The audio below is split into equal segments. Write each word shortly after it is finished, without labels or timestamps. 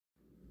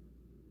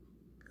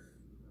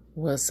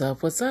What's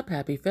up? What's up?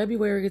 Happy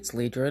February. It's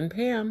Lidra and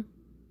Pam.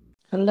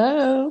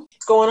 Hello.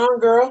 What's going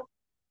on, girl?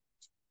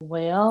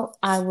 Well,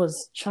 I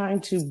was trying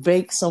to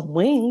bake some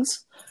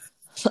wings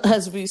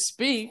as we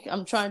speak.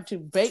 I'm trying to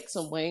bake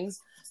some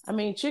wings. I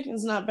mean,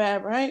 chicken's not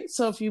bad, right?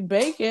 So if you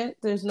bake it,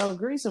 there's no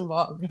grease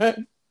involved, right?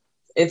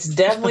 It's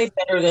definitely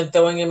better than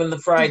throwing him in the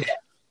fry.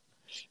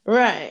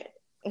 Right.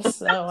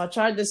 So I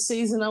tried to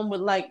season them with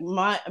like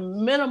my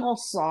minimal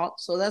salt.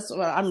 So that's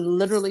what I'm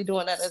literally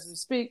doing that as we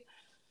speak.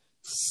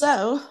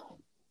 So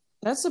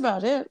that's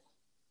about it.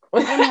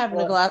 I'm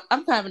having a glass.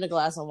 I'm having a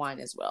glass of wine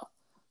as well.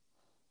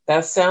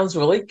 That sounds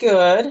really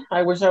good.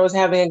 I wish I was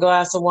having a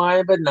glass of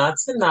wine, but not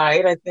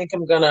tonight. I think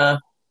I'm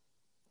gonna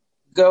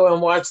go and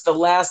watch the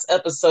last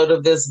episode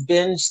of this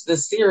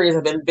series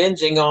I've been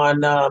binging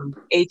on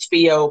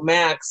HBO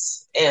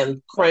Max,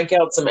 and crank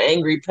out some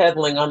angry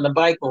pedaling on the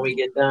bike when we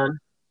get done.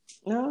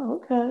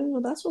 Oh, okay.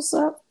 Well, that's what's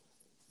up.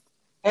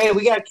 Hey,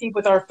 we gotta keep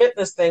with our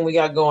fitness thing we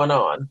got going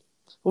on.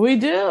 We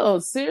do.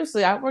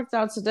 Seriously, I worked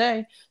out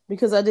today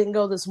because I didn't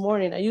go this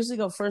morning. I usually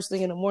go first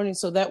thing in the morning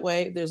so that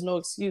way there's no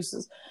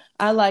excuses.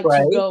 I like to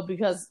Right? go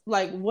because,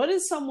 like, what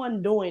is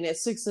someone doing at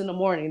 6 in the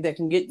morning that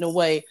can get in the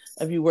way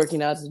of you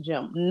working out at the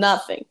gym?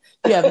 Nothing.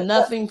 You have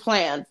nothing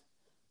planned.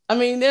 I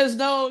mean, there's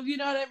no, you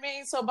know what I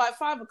mean? So by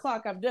 5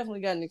 o'clock, I've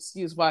definitely got an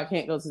excuse why I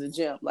can't go to the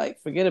gym.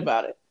 Like, forget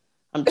about it.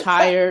 I'm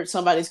tired.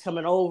 Somebody's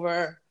coming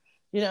over.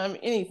 You know, I mean,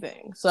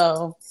 anything.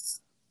 So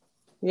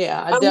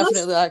yeah, I Unless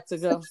definitely like to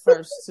go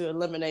first to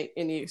eliminate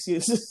any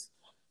excuses.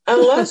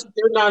 unless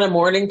you're not a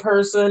morning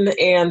person,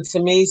 and to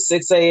me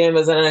 6 a.m.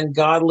 is an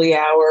ungodly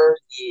hour.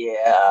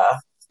 Yeah.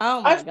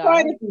 Oh my I've God.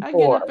 tried it I get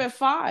before. up at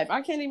 5.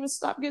 I can't even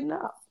stop getting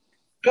up.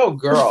 Oh,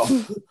 girl.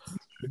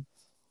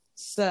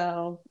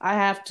 So I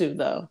have to,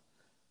 though.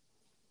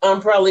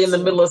 I'm probably in the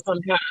So middle of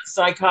some kind of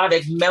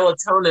psychotic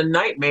melatonin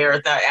nightmare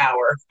at that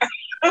hour.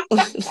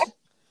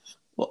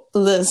 well,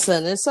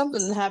 listen, it's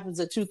something that happens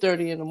at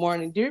 2:30 in the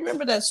morning. Do you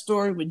remember that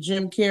story with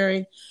Jim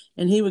Carrey?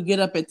 And he would get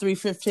up at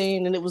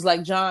 3:15 and it was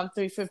like John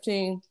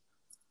 3:15.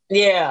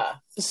 Yeah.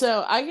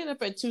 So I get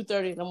up at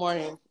 2:30 in the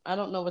morning. I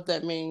don't know what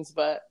that means,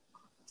 but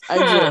I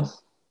Huh. do.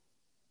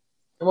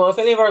 Well, if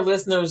any of our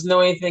listeners know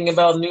anything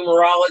about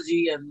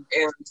numerology and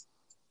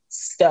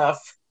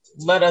stuff,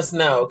 let us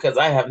know because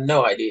I have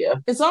no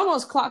idea. It's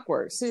almost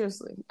clockwork,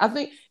 seriously. I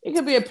think it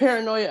could be a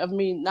paranoia of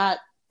me not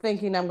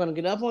thinking I'm going to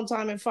get up on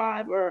time at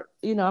 5, or,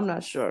 I'm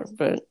not sure,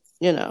 but,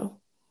 you know.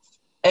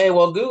 Hey,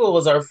 well, Google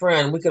is our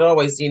friend. We could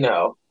always,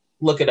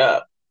 look it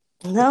up.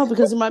 No,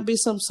 because it might be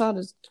some sort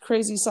of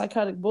crazy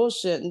psychotic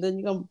bullshit, and then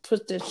you're going to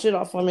put that shit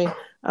off on me.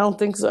 I don't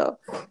think so.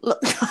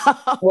 Look.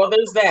 Well,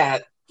 there's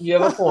that. You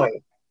have a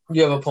point.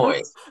 You have a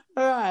point.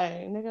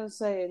 Right. And they're going to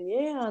say,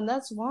 yeah, and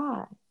that's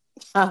why.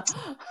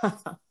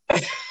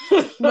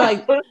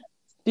 Like,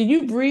 do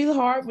you breathe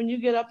hard when you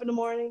get up in the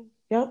morning?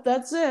 Yep,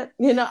 that's it.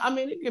 I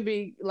mean, it could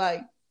be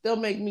like they'll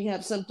make me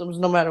have symptoms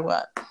no matter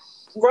what.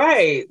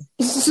 Right.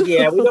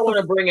 Yeah, we don't want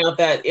to bring out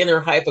that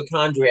inner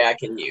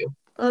hypochondriac in you.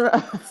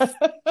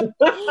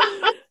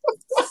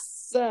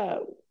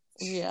 So,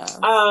 yeah.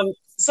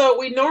 So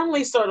we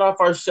normally start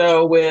off our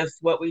show with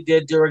what we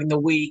did during the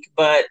week,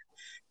 but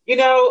you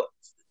know,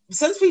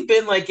 since we've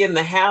been like in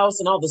the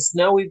house and all the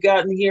snow we've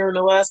gotten here in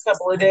the last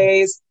couple of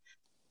days,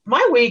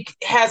 my week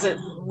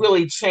hasn't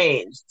really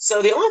changed.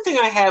 So the only thing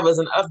I have is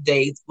an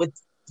update with,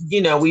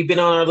 we've been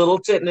on our little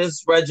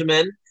fitness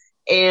regimen.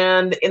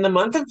 And in the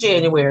month of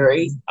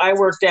January, I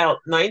worked out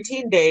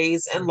 19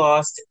 days and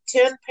lost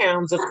 10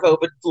 pounds of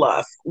COVID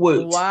fluff.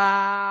 Woot.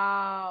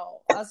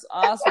 Wow. That's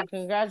awesome.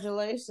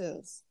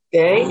 Congratulations.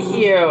 Thank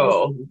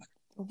you.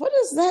 What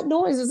is that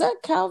noise? Is that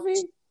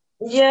Calvin?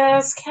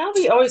 Yes,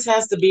 Calvy always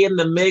has to be in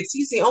the mix.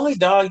 He's the only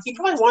dog. He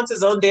probably wants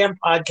his own damn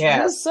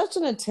podcast. He's such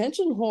an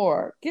attention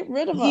whore. Get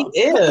rid of He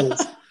him.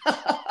 is.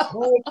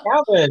 Oh,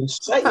 Calvin,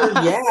 shut your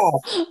yap.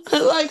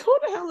 Like, who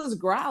the hell is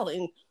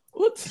growling?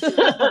 What?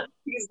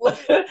 He's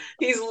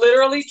he's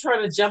literally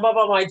trying to jump up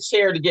on my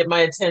chair to get my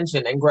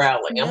attention and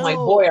growling. I'm like,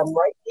 boy, No. I'm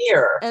right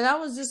here. And I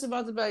was just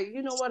about to be like,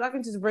 you know what? I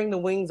can just bring the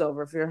wings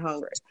over if you're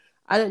hungry.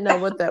 I didn't know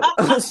what that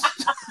was.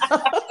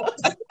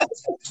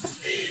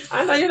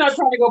 I know you're not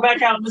trying to go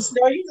back out in the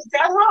snow. You just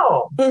got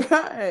home.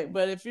 Right.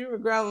 But if you were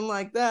growling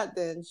like that,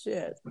 then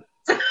shit.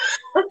 Yeah,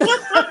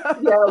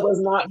 it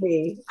was not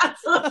me.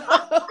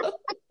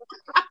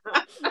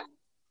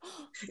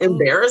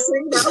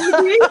 Embarrassing, that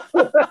would be.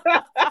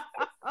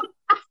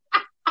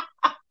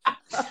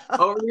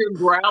 Over here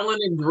growling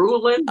and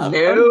drooling. I'm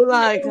No,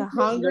 like, no,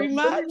 hungry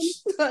no, no. much?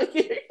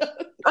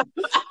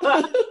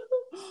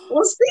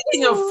 Well,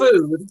 speaking of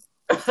food,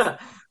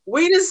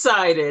 we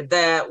decided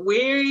that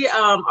we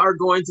are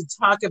going to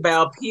talk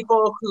about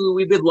people who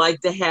we would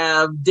like to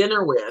have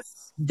dinner with,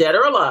 dead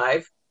or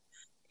alive.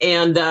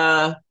 And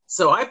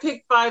so I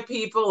picked 5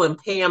 people, and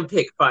Pam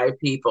picked 5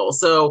 people.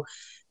 So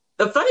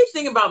the funny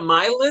thing about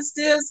my list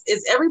is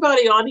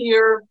everybody on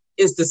here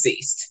is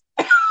deceased.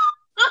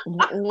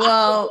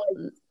 Well,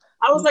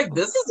 I was like,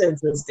 this is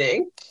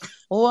interesting.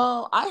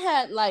 I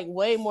had like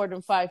way more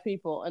than 5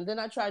 people, and then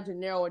I tried to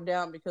narrow it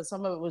down because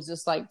some of it was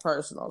just like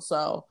personal.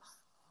 So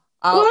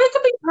Well, it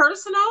could be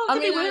personal. It I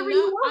could be mean, I whatever know.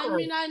 you I want.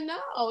 mean, I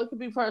know it could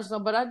be personal,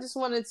 but I just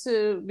wanted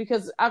to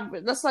because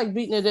that's like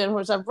beating a dead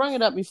horse. I've brought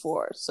it up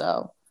before,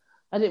 so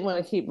I didn't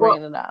want to keep Well,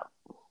 bringing it up.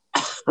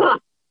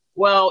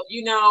 well,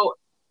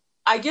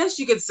 I guess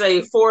you could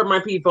say four of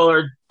my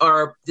people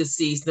are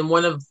deceased, and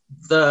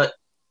that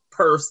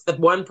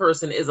one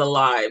person is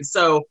alive.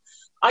 So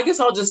I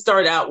guess I'll just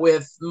start out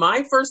with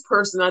my first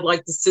person I'd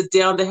like to sit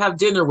down to have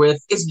dinner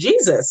with is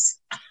Jesus.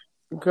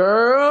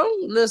 Girl,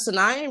 listen,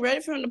 I ain't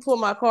ready for him to pull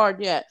my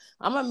card yet.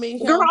 I'm gonna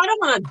meet Girl, him. I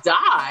don't want to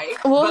die,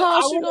 Well, but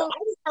how's she I going?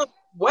 just have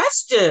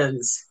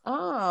questions.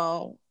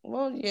 Oh,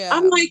 well, I'm yeah.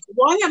 like,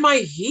 why am I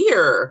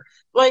here?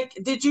 Like,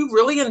 did you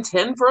really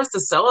intend for us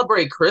to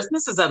celebrate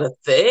Christmas? Is that a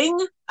thing?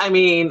 I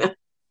mean, I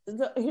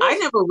Here's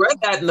never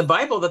read that in the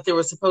Bible that there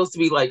was supposed to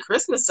be like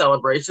Christmas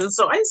celebrations,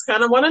 so I just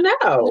kind of want to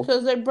know.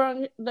 because they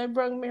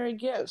brung Mary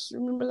gifts.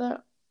 Remember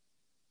that?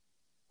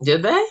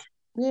 Did they?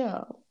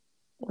 Yeah,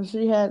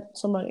 she had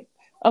somebody.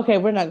 Okay,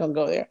 we're not gonna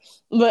go there,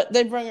 but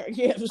they bring her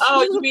gifts.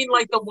 Oh, you mean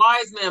like the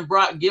wise man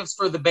brought gifts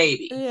for the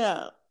baby?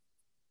 Yeah.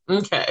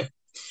 Okay.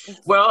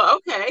 Well,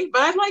 okay,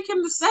 but I'd like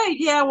him to say,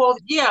 yeah, well,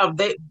 yeah,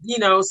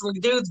 some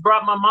dudes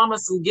brought my mama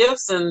some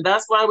gifts, and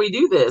that's why we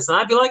do this. And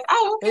I'd be like,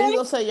 oh, And he's okay,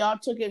 gonna say y'all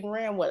took it and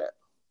ran with it.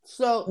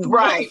 So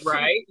right,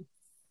 right.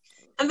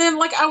 And then,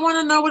 like, I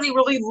want to know what he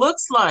really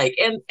looks like,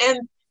 and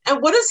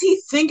what does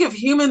he think of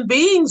human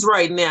beings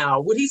right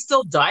now? Would he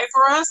still die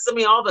for us? I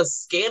mean, all the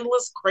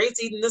scandalous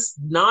craziness,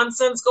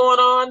 nonsense going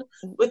on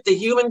with the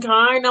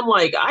humankind. I'm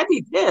like, I'd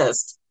be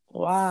pissed.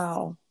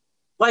 wow.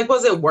 Like,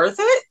 was it worth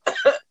it?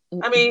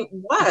 I mean,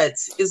 what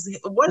if This he?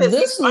 I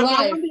mean, I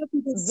life, wonder if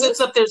he just sits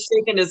this up there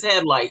shaking his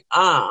head like,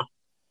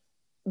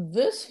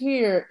 this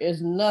here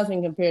is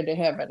nothing compared to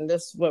heaven.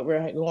 This what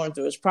we're going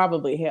through is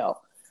probably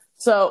hell.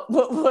 So,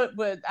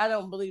 but I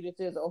don't believe that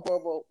there's a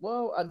horrible.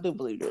 Well, I do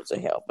believe there's a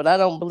hell, but I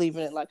don't believe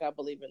in it like I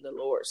believe in the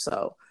Lord.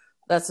 So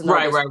that's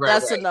another. right.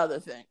 That's another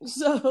thing.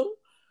 So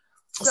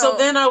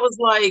then I was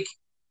like,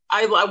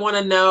 I want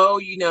to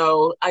know,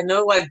 I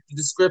know like the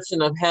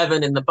description of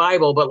heaven in the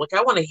Bible, but like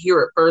I want to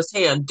hear it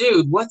firsthand,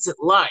 dude. What's it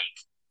like?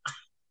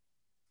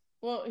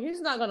 Well,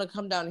 he's not going to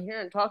come down here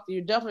and talk to you.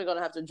 You're definitely going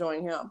to have to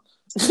join him.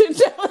 You're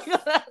definitely going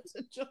to have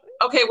to join.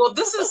 Okay, well,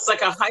 this is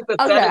like a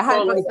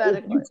hypothetical. Okay,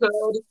 like, if you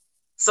could.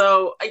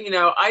 So,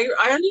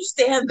 I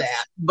understand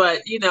that,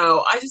 but,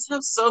 I just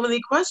have so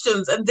many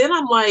questions. And then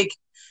I'm like,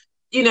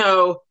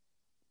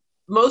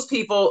 most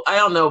people, I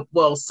don't know,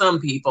 well, some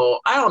people,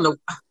 I don't know.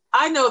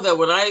 I know that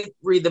when I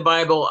read the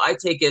Bible, I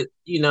take it,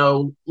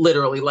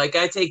 literally. Like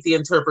I take the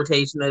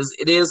interpretation as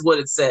it is what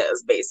it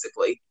says,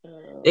 basically.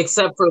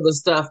 Except for the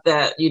stuff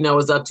that,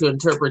 is up to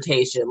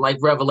interpretation, like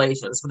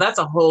Revelations. But that's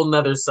a whole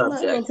nother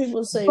subject. When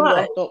people say,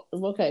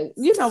 okay,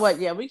 you know what?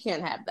 Yeah, we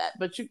can't have that.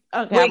 But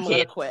I'm going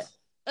to quit.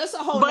 That's a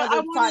whole But other I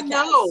want podcast. to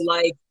know,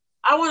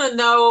 I want to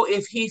know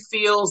if he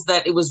feels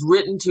that it was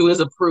written to his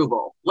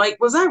approval. Like,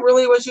 was that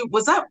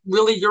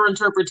really your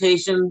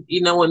interpretation?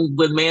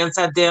 When man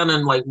sat down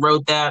and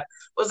wrote that,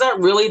 was that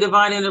really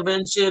divine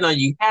intervention? Are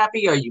you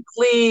happy? Are you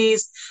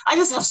pleased? I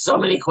just have so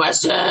many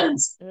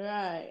questions.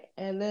 Right.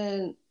 And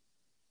then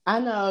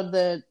I know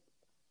that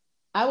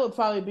I would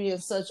probably be in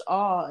such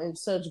awe and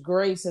such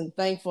grace and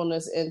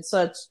thankfulness and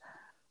such,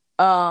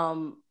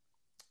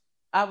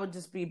 I would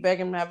just be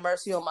begging to have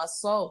mercy on my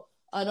soul.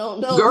 I don't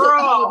know.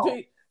 Girl.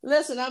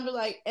 Listen, I'd be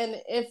like, and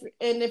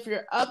if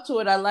you're up to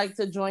it, I'd like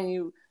to join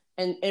you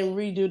and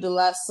redo the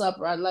Last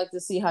Supper. I'd like to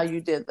see how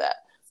you did that.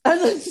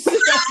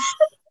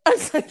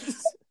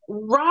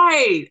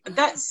 Right.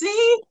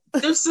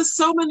 There's just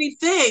so many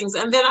things.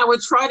 And then I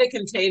would try to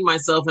contain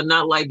myself and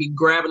not be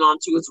grabbing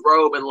onto his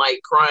robe and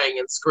crying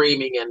and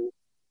screaming and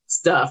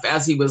stuff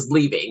as he was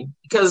leaving.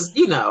 Because,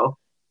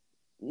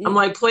 I'm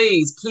like,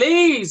 please.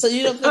 So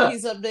you don't think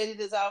he's updated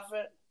his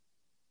outfit?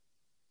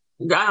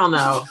 I don't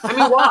know. I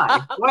mean,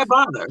 why? Why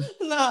bother?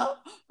 No,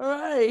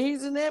 right.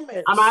 He's an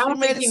image. I don't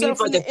think he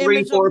needs a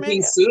 3-4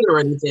 piece suit or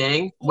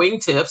anything.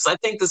 Wingtips. I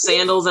think the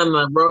sandals and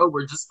the robe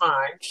were just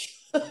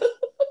fine.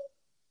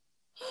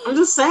 I'm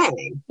just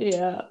saying.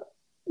 Yeah.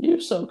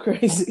 You're so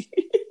crazy.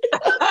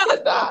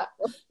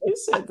 You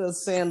said the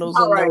sandals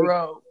and the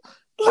robe.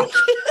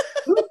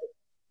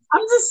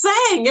 I'm just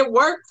saying it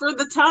worked for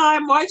the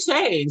time. Why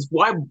change?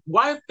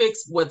 Why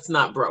fix what's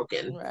not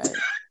broken? Right.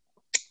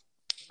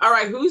 All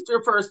right, who's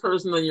your first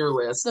person on your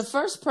list? The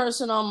first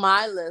person on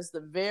my list, the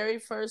very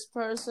first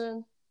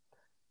person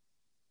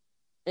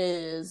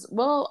is,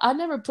 well, I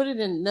never put it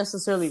in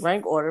necessarily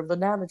rank order, but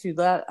now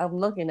that I'm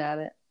looking at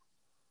it,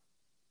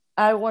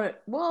 I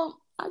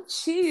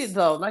cheated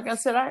though. Like I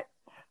said, I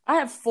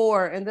have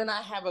 4 and then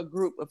I have a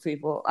group of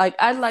people. Like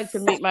I'd like to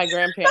meet my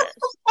grandparents.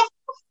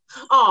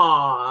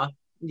 Aw,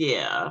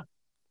 yeah.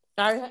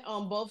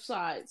 On both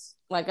sides.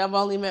 Like I've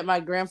only met my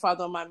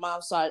grandfather on my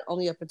mom's side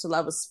only up until I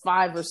was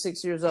 5 or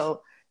 6 years old,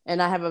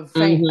 and I have a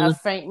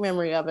faint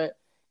memory of it.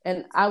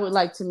 And I would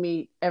like to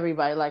meet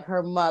everybody, like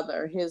her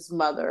mother, his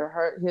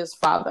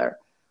father.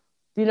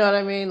 Do you know what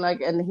I mean?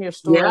 And hear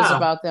stories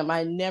about them.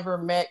 I never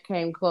met,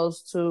 came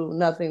close to,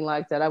 nothing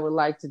like that. I would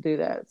like to do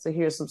that, to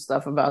hear some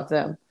stuff about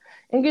them.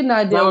 and get an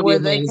idea That of would be where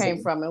they came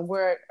amazing. from and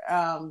where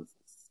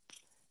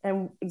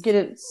and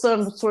get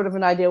some sort of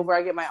an idea where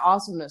I get my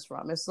awesomeness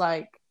from. It's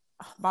like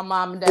my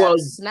mom and Well,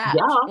 dad snapped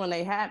yeah. when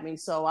they had me,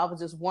 so I was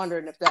just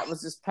wondering if that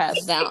was just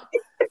passed down.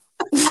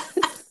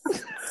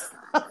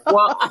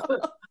 Well,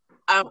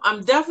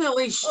 I'm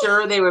definitely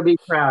sure they would be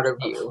proud of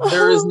you.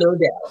 There is no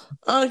doubt.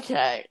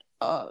 Okay.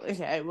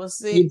 Okay. We'll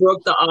see. You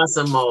broke the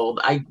awesome mold.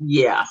 I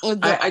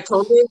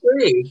totally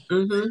agree.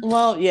 Mm-hmm.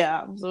 Well,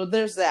 yeah. So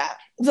there's that.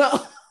 So,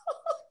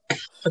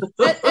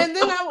 and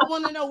then I would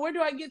want to know, where do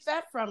I get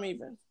that from?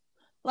 Even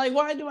like,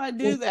 why do I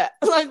do that?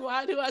 Like,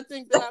 why do I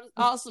think that I'm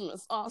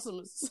awesomest,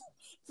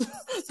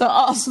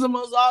 the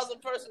most awesome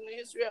person in the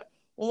history of?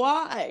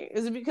 Why?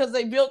 Is it because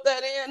they built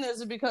that in?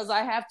 Is it because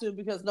I have to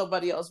because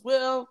nobody else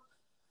will?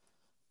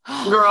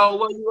 Girl,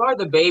 well, you are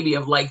the baby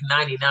of like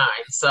 99.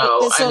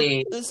 So I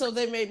mean, so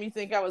they made me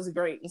think I was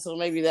great, and so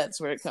maybe that's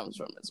where it comes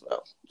from as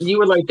well. you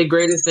were like the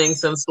greatest thing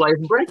since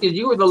sliced bread.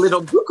 You were the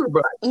little booker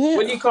butt. Yeah.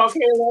 What do you call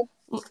Caleb?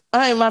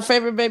 I am my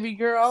favorite baby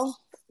girl.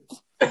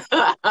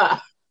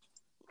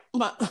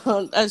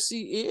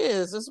 She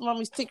is. That's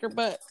mommy's tinker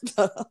butt.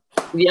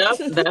 Yep,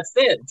 that's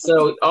it.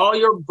 So all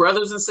your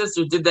brothers and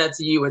sisters did that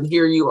to you, and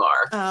here you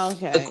are,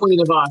 Okay, the queen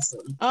of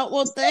awesome. Oh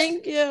well,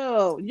 thank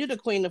you. You're the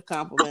queen of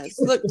compliments.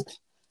 Look,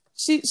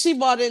 she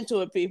bought into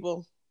it,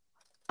 people.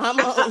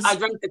 I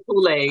drank the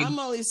Kool-Aid. I'm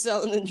only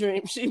selling the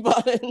dream. She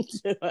bought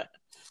into it.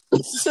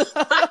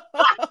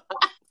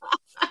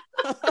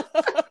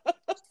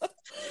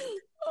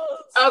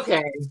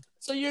 Okay.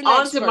 So you're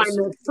on to my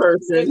next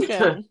person.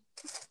 Okay.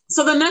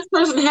 So the next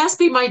person has to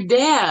be my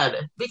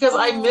dad because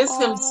I miss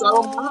him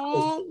so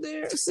much.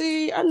 There,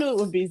 see, I knew it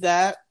would be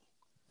that.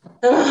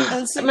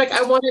 I'm like,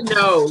 I want to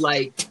know,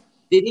 like,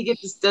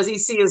 does he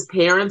see his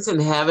parents in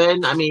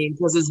heaven? I mean,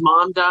 because his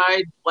mom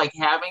died, like,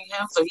 having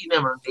him, so he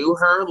never knew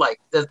her. Like,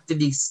 does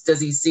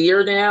he see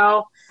her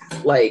now?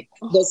 Like,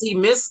 does he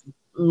miss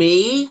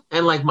me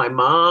and, like, my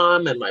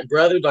mom and my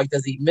brother? Like,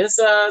 does he miss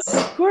us?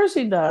 Of course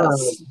he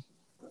does.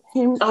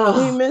 He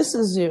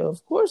misses you.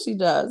 Of course he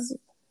does.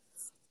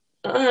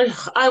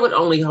 I would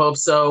only hope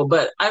so,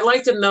 but I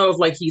like to know if,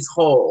 like, he's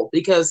whole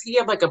because he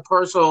had, like, a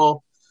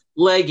partial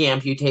leg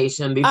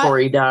amputation before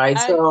he died.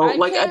 So, I'd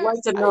like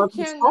to know if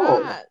he's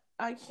whole.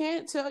 I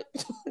can't tell you.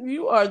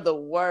 You are the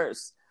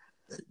worst.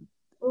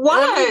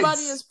 What?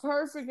 Everybody is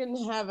perfect in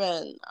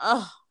heaven.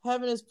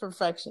 Heaven is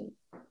perfection.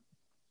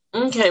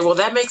 Okay, well,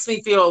 that makes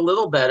me feel a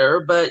little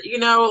better. But, you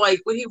know,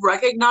 like, would he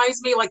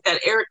recognize me like that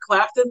Eric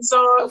Clapton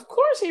song? Of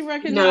course he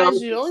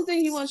recognizes you. The only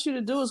thing he wants you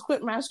to do is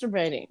quit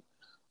masturbating.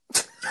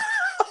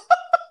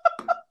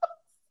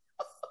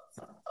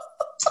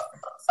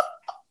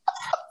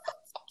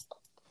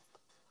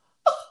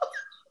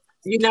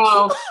 You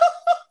know,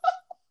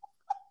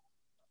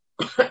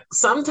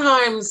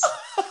 sometimes,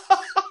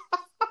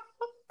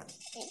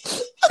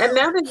 and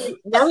now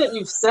that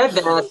you've said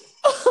that, I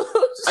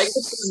get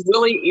this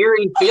really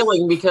eerie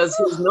feeling because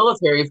his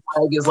military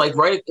flag is like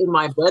right in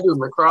my bedroom,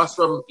 right across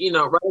from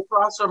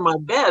my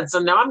bed. So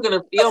now I'm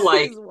going to feel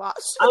like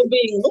I'm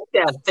being looked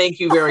at. Thank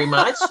you very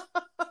much.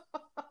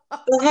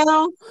 The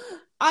hell?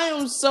 I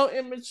am so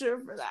immature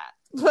for that.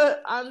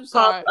 But I'm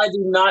sorry. I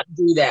do not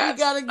do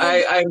that.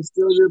 I'm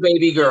still your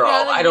baby girl.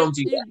 I don't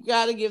do that. You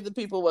gotta give the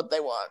people what they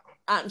want.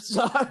 I'm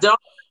sorry.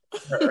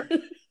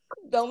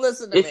 Don't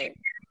listen to me.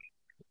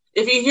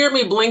 If you hear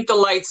me blink the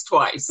lights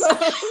twice,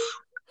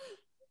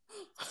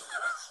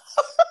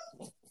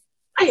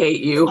 I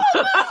hate you.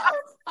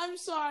 I'm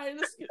sorry.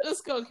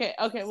 Let's go.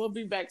 Okay, we'll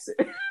be back soon.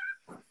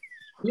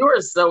 You are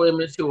so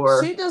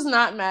immature. She does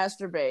not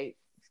masturbate.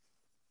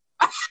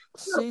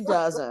 She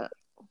doesn't.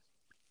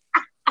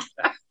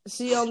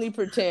 She only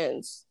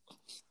pretends.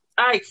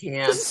 I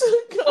can't.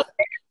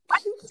 I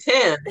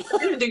pretend.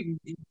 I do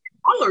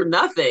all or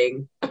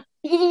nothing.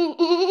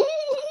 I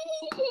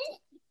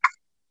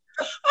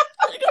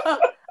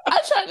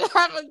tried to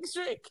have a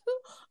drink.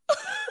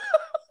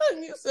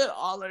 And you said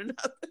all or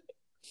nothing.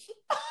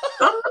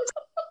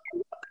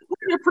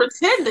 You're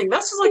pretending.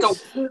 That's just like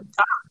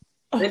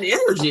an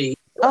energy.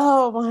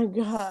 Oh my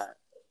God.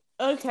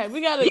 Okay,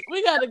 we gotta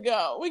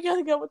go. We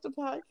gotta go with the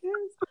podcast.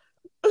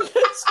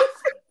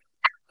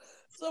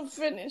 So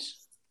finish.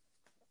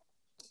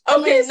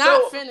 Okay,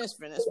 not finish,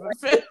 but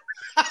finish.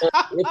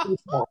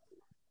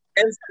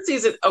 And since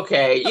he's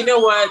okay, you know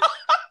what?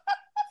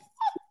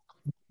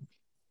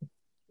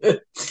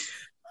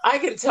 I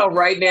can tell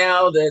right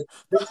now that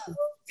this is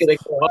gonna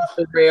go off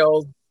the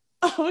rails.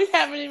 We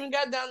haven't even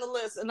got down the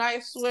list, and I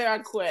swear I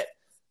quit.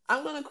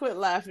 I'm gonna quit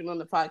laughing on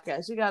the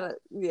podcast. You gotta,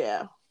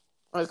 yeah.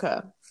 Okay.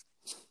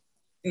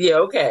 Yeah,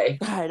 okay.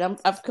 All right,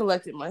 I've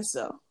collected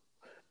myself.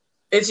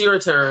 It's your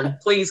turn.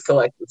 Please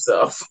collect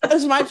yourself.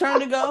 It's my turn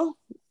to go?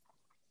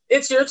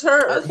 It's your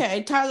turn.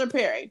 Okay, Tyler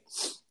Perry.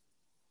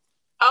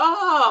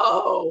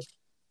 Oh.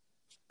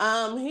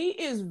 He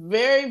is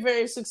very,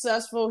 very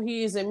successful.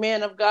 He is a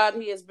man of God.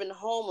 He has been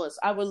homeless.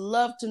 I would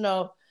love to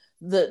know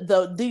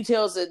the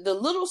details, the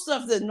little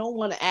stuff that no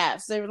one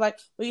asks. They were like,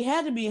 well, he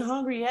had to be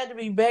hungry. He had to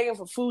be begging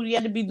for food. He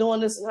had to be doing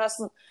this and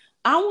hustling.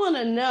 I want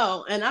to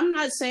know, and I'm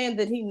not saying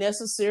that he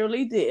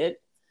necessarily did,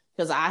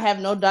 because I have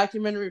no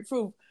documentary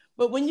proof.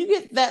 But when you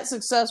get that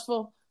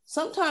successful,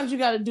 sometimes you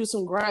got to do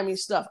some grimy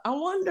stuff. I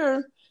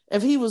wonder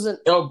if he was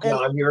Oh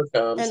God, here it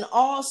an comes.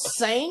 all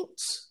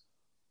saint,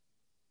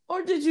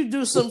 or did you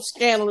do some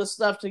scandalous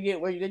stuff to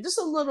get where you get just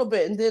a little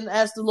bit, and then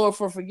ask the Lord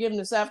for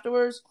forgiveness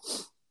afterwards?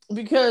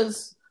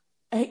 Because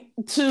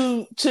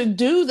to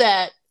do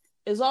that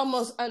is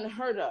almost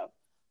unheard of.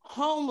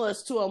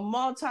 Homeless to a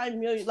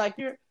multi-million, like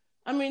you're.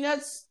 I mean,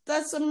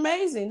 that's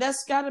amazing.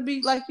 That's got to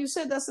be, like you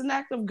said, that's an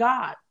act of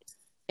God.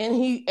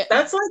 And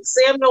That's like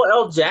Samuel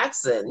L.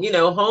 Jackson,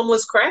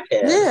 homeless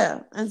crackhead.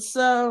 yeah. And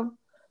so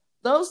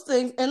those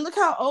things, and look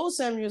how old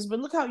Samuel is, but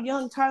look how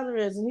young Tyler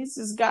is, and he's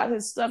just got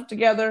his stuff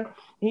together.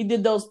 He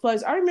did those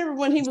plays. I remember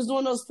when he was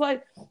doing those plays,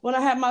 when I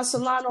had my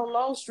salon on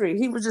Long Street,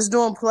 he was just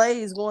doing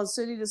plays, going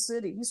city to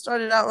city. He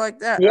started out like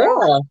that. Yeah.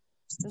 Early.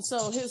 And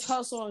so his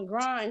hustle and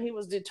grind, he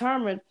was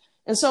determined.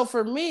 And so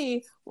for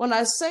me, when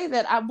I say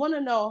that, I want to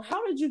know,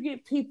 how did you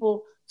get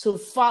people to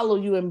follow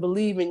you and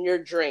believe in your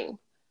dream?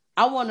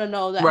 I want to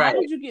know that. Right.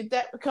 How did you get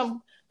that?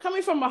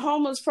 Coming from a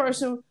homeless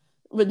person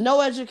with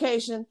no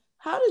education,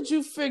 how did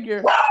you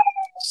figure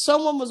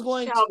someone was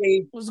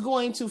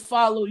going to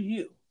follow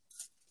you?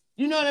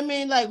 You know what I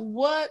mean? Like,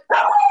 what?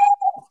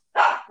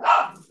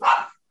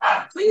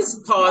 Please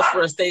pause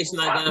for a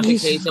station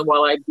identification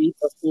while I beat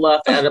the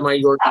fluff out of my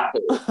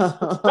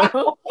Yorkie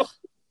poo.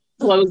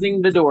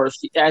 Closing the door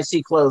as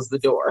she closed the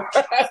door.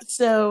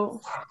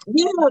 So,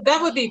 yeah,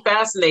 that would be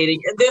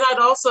fascinating. And then I'd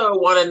also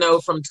want to know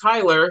from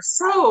Tyler,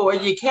 so are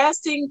you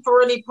casting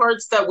for any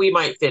parts that we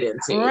might fit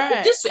into?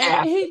 Right. Just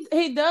ask.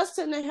 He does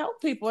tend to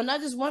help people. And I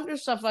just wonder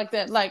stuff like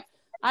that. Like,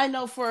 I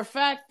know for a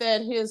fact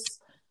that his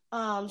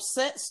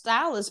set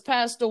stylist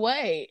passed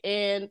away,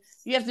 and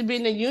you have to be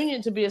in the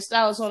union to be a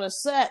stylist on a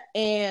set.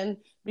 And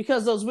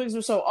because those wigs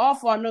were so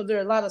awful, I know there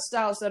are a lot of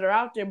stylists that are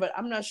out there, but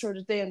I'm not sure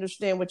that they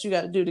understand what you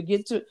got to do to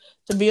get to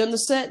be on the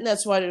set, and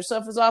that's why their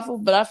stuff is awful.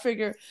 But I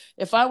figure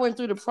if I went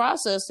through the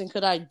process, then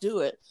could I do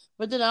it?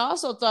 But then I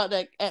also thought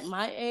that at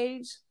my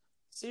age,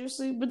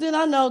 seriously, but then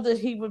I know that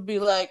he would be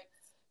like,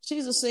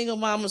 she's a single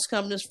mom who's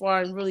come this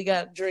far and really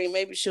got a dream.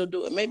 Maybe she'll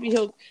do it. Maybe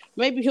he'll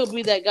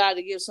be that guy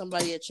to give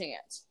somebody a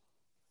chance.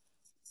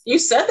 You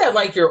said that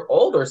like you're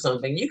old or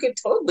something. You could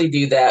totally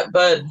do that,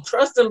 but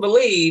trust and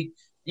believe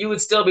you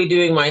would still be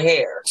doing my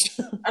hair.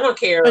 I don't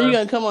care. Are you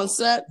gonna come on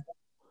set?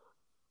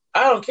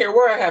 I don't care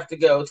where I have to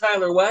go.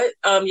 Tyler, what?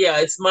 Yeah,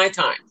 it's my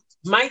time.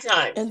 My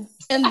time. And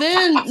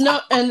then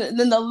and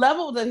then the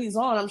level that he's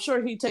on, I'm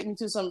sure he'd take me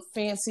to some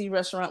fancy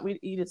restaurant. We'd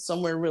eat it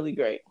somewhere really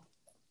great.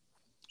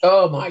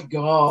 Oh my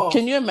God.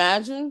 Can you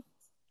imagine?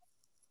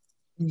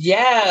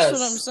 Yes. That's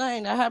what I'm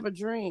saying. I have a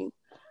dream.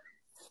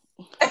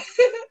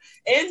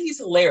 And he's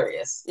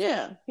hilarious.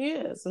 Yeah, he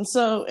is. And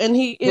so, and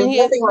he's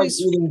nothing like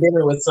eating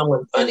dinner with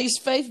someone funny. And he's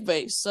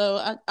faith-based,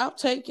 so I'll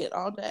take it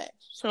all day.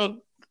 So,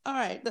 all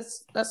right,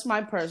 that's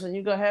my person.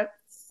 You go ahead.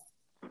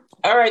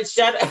 All right,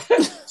 shout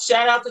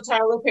out to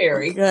Tyler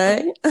Perry.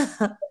 Okay.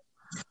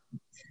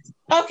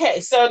 Okay,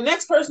 so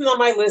next person on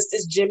my list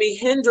is Jimi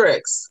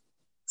Hendrix.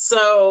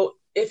 So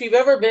if you've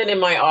ever been in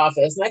my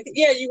office, and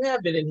you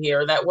have been in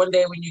here that one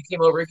day when you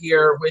came over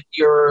here with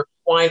your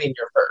wine in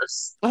your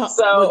purse.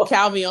 With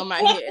Calvi on my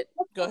head.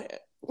 Go ahead.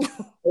 It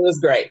was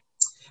great.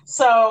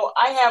 So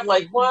I have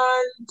like 1,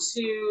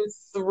 2,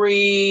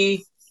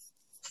 3,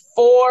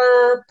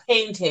 4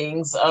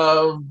 paintings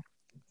of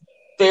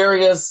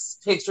various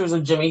pictures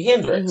of Jimi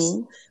Hendrix.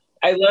 Mm-hmm.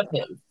 I love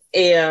him.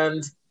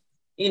 And,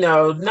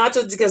 not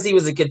just because he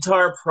was a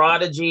guitar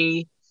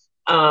prodigy,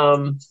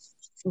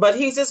 but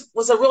he just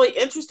was a really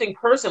interesting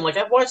person. Like,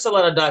 I've watched a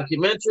lot of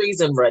documentaries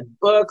and read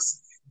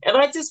books, and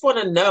I just want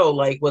to know,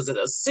 like, was it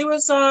a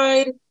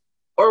suicide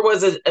or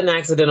was it an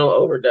accidental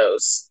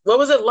overdose? What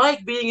was it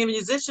like being a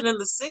musician in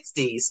the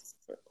 60s?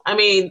 I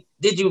mean,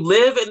 did you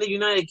live in the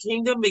United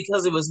Kingdom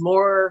because it was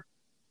more,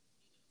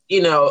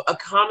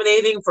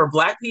 accommodating for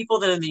Black people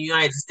than in the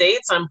United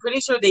States? I'm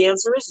pretty sure the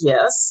answer is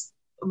yes.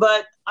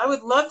 But I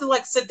would love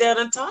to, sit down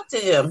and talk to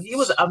him. He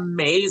was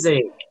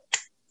amazing.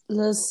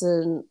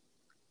 Listen,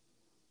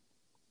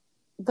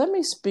 let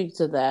me speak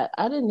to that.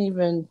 I didn't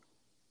even...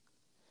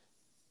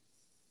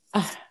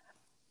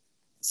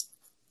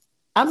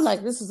 I'm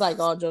like, this is like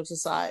all jokes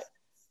aside.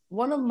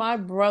 One of my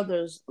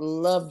brothers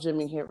loved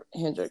Jimi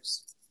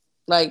Hendrix.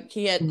 Like,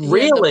 he had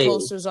the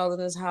posters all in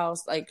his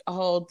house, like a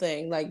whole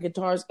thing, like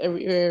guitars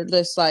everywhere,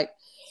 just like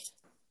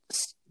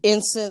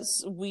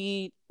incense,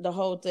 weed, the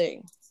whole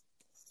thing.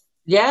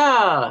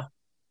 Yeah.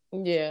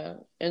 Yeah.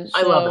 And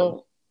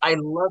so, I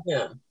love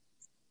him.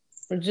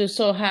 It just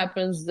so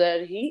happens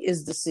that he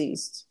is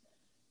deceased.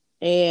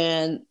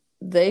 And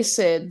they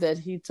said that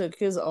he took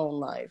his own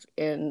life.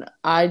 And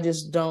I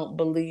just don't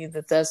believe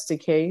that that's the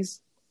case.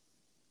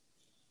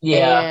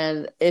 Yeah.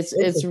 And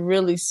it's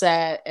really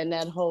sad. And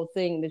that whole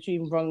thing that you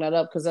even brought that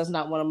up, because that's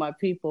not one of my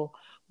people.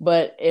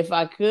 But if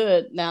I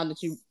could, now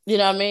that you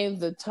know what I mean,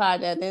 to tie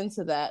that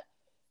into that,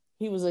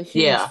 he was a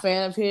huge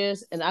fan of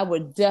his. And I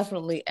would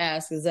definitely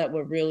ask, is that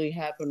what really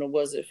happened or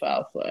was it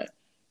foul play?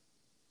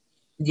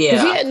 Because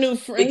Yeah, he had new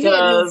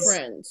because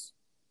friends.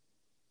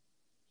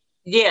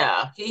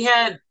 yeah, he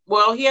had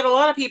a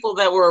lot of people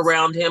that were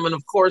around him, and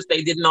of course,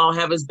 they didn't all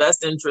have his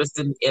best interest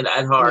in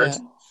at heart.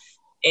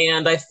 Yeah.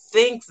 And I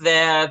think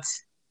that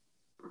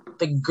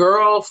the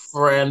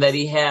girlfriend that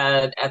he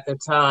had at the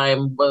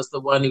time was the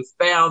one who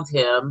found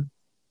him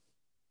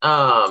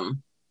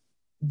um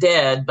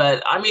dead.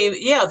 But I mean,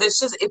 yeah,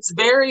 it's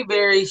very,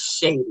 very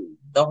shady,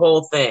 the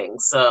whole thing.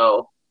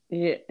 So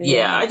Yeah. yeah,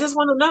 Yeah. I just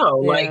want to know,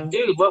 like, Yeah.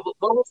 dude, what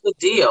was the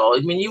deal? I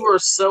mean, you were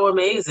so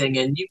amazing,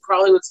 and you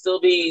probably would still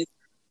be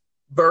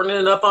burning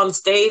it up on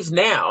stage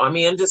now. I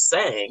mean, I'm just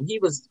saying, he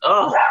was,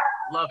 oh,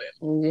 love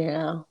him.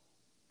 Yeah.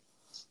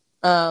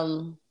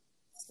 Um,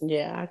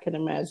 yeah, I can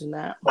imagine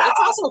that. It's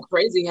also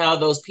crazy how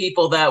those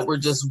people that were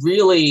just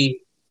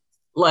really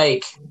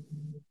like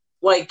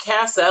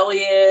Cass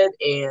Elliot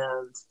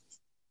and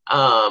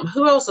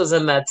who else was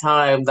in that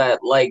time that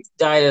like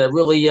died at a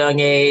really young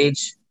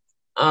age?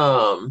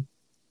 Um,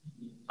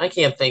 I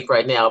can't think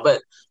right now,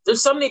 but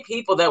there's so many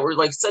people that were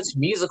like such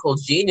musical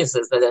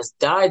geniuses that has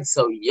died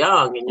so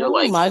young, and you're Oh,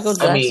 like, Michael I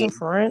Jackson, mean,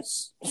 for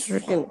instance.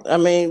 Freaking, I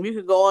mean, we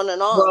could go on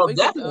and on. well, We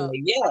could.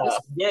 definitely, yeah,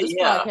 This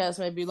yeah. podcast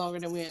may be longer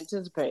than we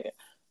anticipated.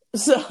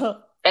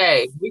 So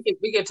Hey,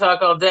 we could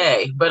talk all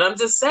day, but I'm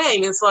just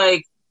saying, it's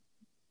like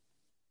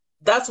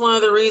that's one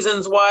of the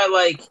reasons why,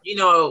 like,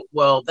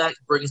 well, that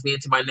brings me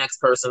into my next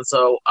person,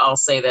 so I'll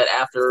say that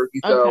after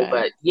you go. okay,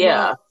 But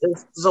yeah, well,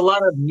 there's a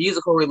lot of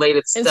musical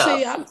related and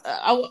see, stuff.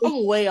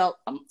 I'm way out.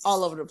 I'm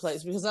all over the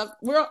place because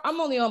I'm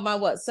only on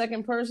my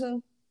second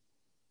person,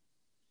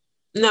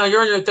 No, you're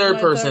on your third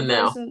my person third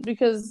now. person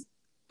because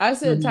I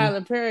said Hmm.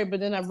 Tyler Perry, but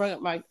then I brought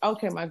up my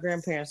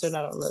grandparents. They're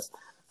not on the list.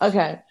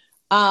 Okay,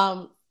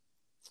 um,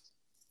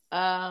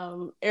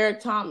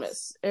 Eric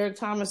Thomas. Eric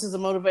Thomas is a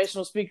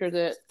motivational speaker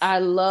that I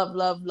love,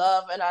 love,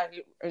 love, and I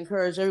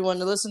encourage everyone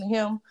to listen to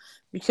him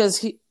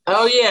because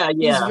Oh yeah, he's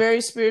yeah.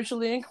 very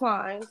spiritually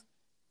inclined,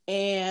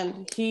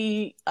 and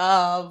his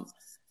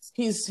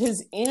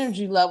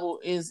energy level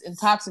is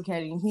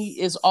intoxicating.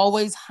 He is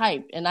always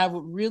hype, and I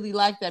would really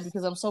like that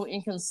because I'm so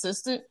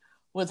inconsistent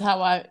with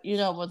how I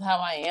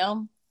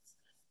am.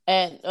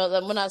 And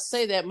when I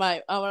say that,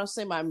 when I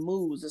say my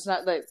moods, it's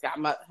not like I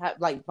might have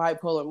like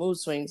bipolar mood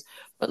swings,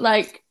 but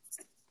like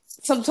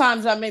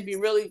sometimes I may be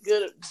really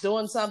good at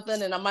doing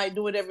something and I might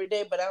do it every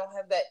day, but I don't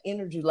have that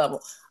energy level.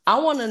 I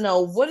want to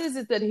know what is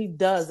it that he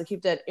does to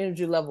keep that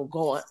energy level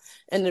going.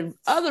 And the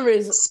other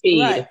reason,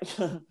 Speed. right?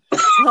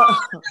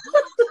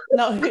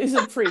 No, he's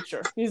a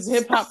preacher. He's a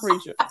hip hop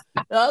preacher.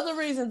 The other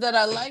reason that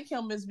I like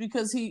him is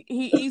because he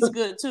eats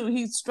good too.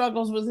 He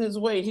struggles with his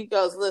weight. He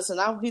goes, listen,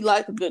 he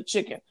likes a good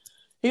chicken.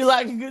 He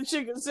likes a good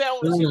chicken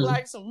sandwich. He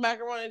likes some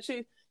macaroni and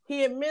cheese.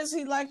 He admits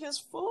he likes his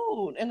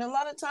food. And a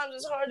lot of times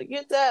it's hard to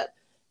get that.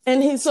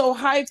 And he's so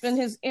hyped in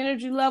his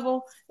energy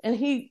level. And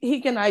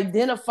he can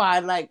identify,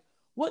 like,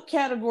 what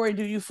category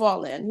do you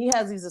fall in? He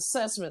has these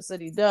assessments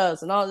that he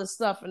does and all this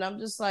stuff. And I'm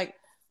just like,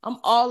 I'm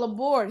all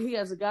aboard. He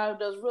has a guy who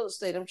does real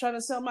estate. I'm trying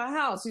to sell my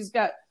house. He's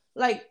got,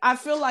 like, I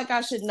feel like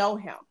I should know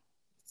him.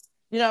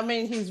 You know what I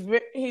mean? I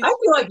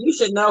feel like you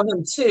should know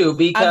him too,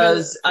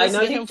 because I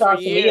know you've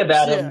talked to me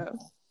about him.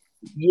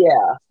 Yeah,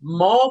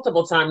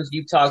 multiple times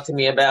you've talked to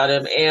me about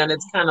him, and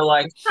it's kind of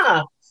like,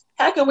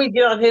 how can we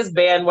get on his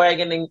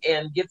bandwagon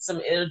and get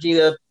some energy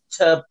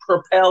to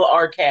propel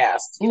our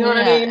cast? You know what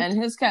I mean? And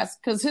his cast,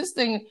 because his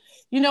thing,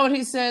 you know what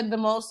he said the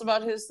most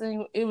about his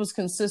thing? It was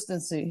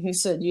consistency. He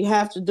said, you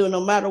have to do it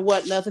no matter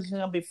what, nothing can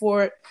come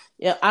before it.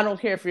 Yeah, I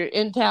don't care if you're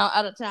in town,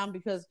 out of town,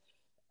 because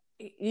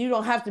you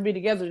don't have to be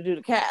together to do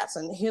the cast.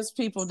 And his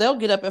people, they'll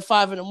get up at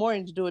 5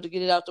 a.m. to do it, to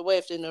get it out the way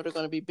if they know they're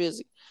going to be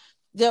busy.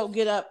 They'll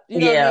get up, you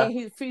know what I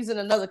mean? If he's in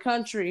another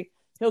country,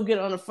 he'll get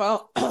on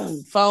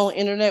the phone,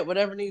 internet,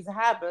 whatever needs to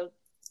happen,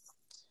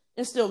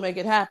 and still make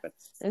it happen.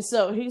 And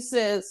so he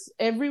says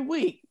every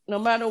week, no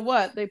matter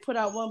what, they put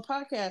out one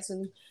podcast,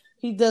 and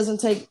he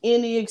doesn't take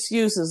any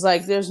excuses.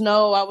 Like, there's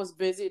no, I was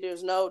busy.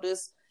 There's no,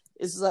 this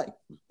is like,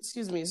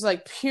 it's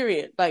like,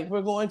 period. Like,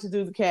 we're going to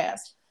do the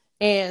cast.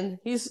 And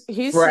he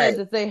said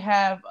that they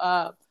have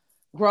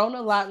grown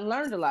a lot and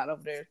learned a lot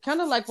over there. Kind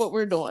of like what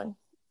we're doing.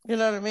 You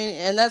know what I mean?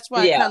 And that's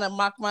why I kind of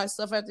mock my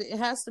stuff at it. It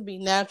has to be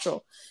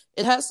natural.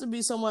 It has to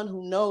be someone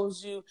who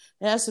knows you.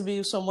 It has to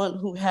be someone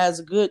who has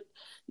a good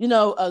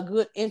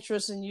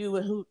interest in you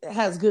and who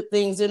has good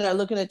things in there,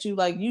 looking at you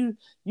like you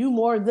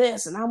more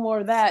this and I'm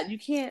more that. You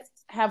can't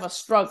have a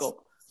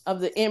struggle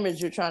of the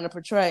image you're trying to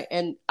portray.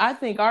 And I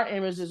think our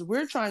image is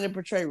we're trying to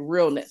portray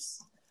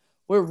realness.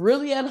 We're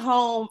really at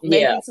home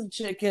making some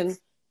chicken.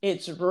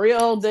 It's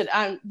real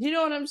that you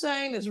know what I'm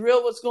saying? It's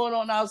real what's going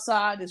on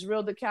outside. It's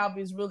real that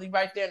Calby's really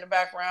right there in the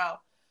background.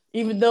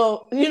 Even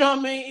though, you know what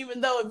I mean? Even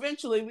though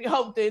eventually we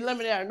hope they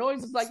eliminate our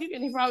noise. It's like, you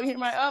can probably hear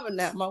my oven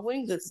now. My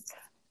wings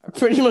are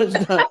pretty much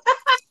done.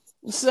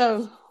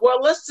 So.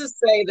 Well, let's just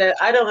say that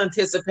I don't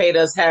anticipate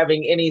us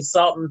having any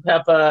Salt and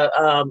Pepper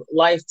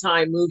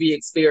Lifetime movie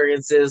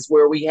experiences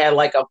where we had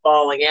like a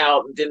falling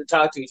out and didn't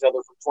talk to each other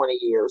for 20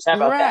 years. How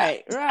about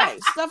that? Right.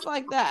 Stuff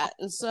like that.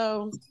 And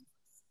so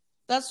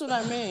that's what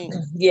I mean.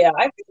 Yeah,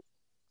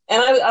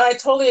 And I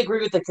totally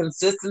agree with the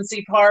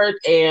consistency part.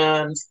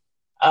 And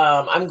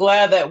I'm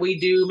glad that we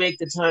do make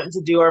the time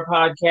to do our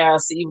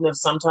podcast, even if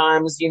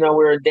sometimes,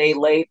 we're a day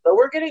late. But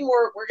we're getting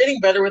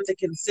better with the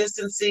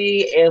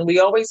consistency. And we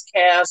always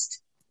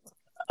cast,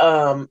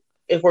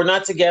 if we're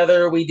not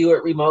together, we do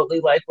it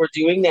remotely like we're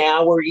doing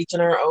now. We're each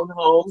in our own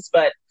homes.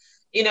 But,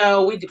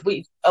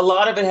 we a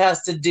lot of it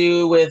has to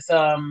do with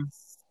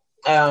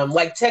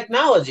like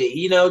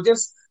technology,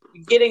 just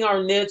getting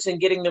our niche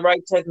and getting the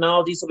right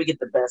technology so we get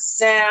the best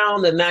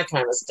sound and that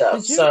kind of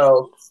stuff.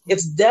 So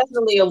it's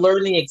definitely a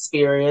learning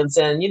experience.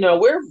 And,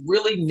 we're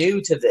really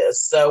new to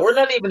this. So we're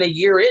not even a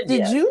year in Did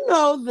yet. you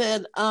know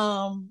that,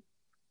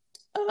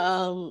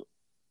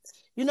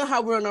 you know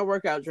how we're on our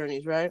workout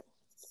journeys, right?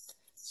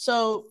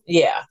 So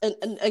yeah,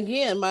 and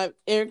again, my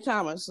Eric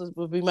Thomas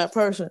would be my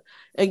person.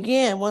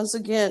 Once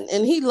again,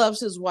 and he loves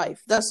his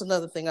wife. That's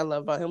another thing I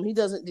love about him. He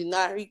doesn't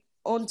deny her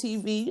on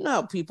TV. You know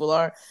how people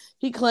are.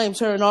 He claims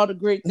her and all the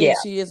great things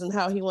she is and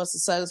how he wants to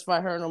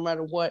satisfy her no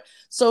matter what.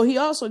 So he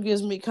also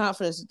gives me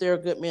confidence that there are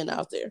good men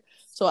out there.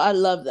 So I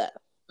love that.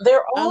 There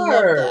are. I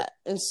love that.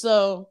 And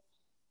so,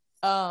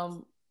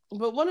 but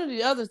one of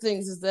the other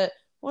things is that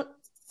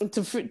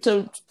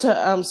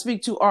to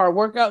speak to our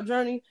workout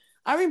journey,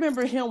 I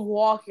remember him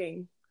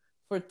walking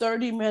for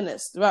 30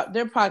 minutes. Throughout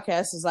their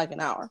podcast is like an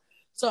hour.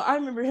 So I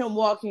remember him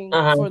walking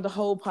for the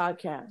whole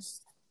podcast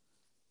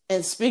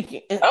and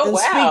speaking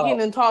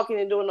speaking and talking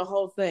and doing the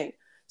whole thing.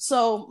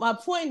 So my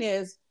point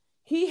is,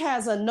 he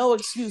has a no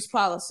excuse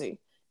policy.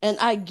 And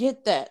I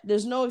get that.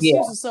 There's no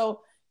excuses. Yeah.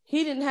 So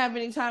he didn't have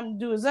any time to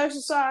do his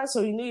exercise.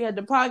 So he knew he had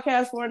the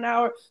podcast for an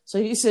hour. So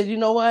he said, you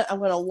know what? I'm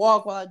going to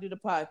walk while I do the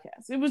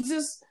podcast. It was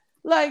just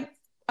like,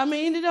 I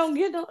mean, it don't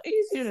get no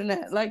easier than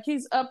that. Like,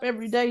 he's up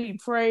every day. He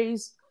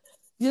prays.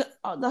 The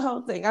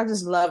whole thing. I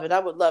just love it. I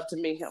would love to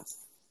meet him.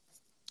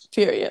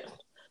 Period.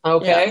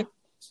 Okay. Yeah.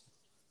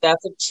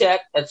 That's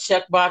a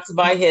check box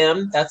by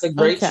him. That's a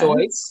great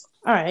choice.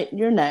 All right.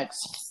 You're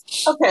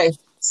next. Okay.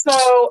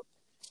 So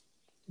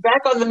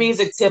back on the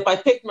music tip, I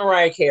picked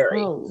Mariah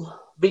Carey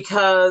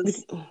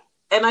because,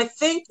 and I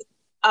think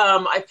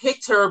I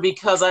picked her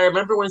because I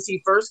remember when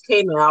she first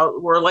came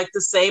out, we're like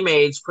the same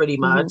age pretty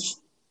much.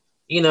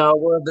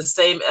 We're the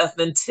same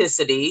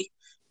ethnicity.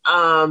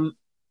 I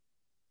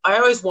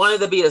always wanted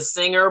to be a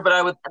singer, but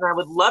I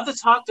would love to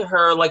talk to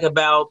her like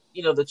about,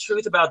 the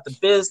truth about the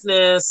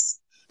business.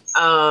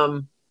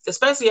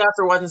 Especially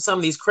after watching some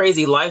of these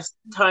crazy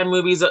Lifetime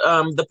movies,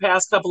 the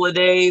past couple of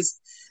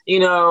days,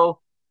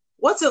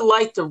 what's it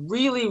like to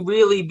really,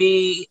 really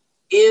be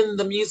in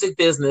the music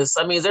business?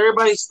 I mean, is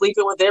everybody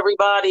sleeping with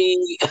everybody?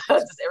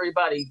 Does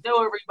everybody know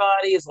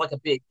everybody? Is it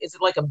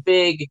like a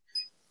big,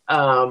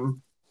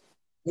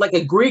 like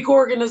a Greek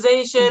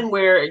organization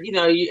where,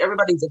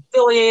 everybody's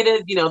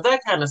affiliated,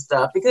 that kind of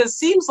stuff? Because it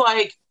seems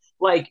like,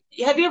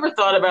 have you ever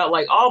thought about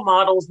like all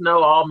models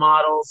know all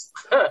models?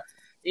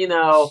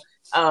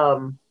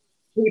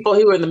 People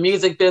who are in the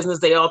music business,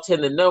 they all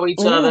tend to know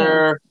each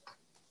other.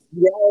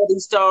 Reality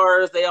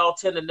stars, they all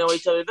tend to know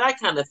each other, that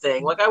kind of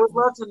thing. Like, I would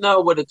love to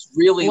know what it's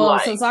really like. Well,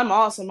 since I'm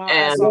awesome, I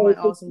ask all my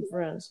awesome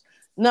friends.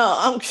 No,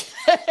 I'm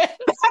kidding.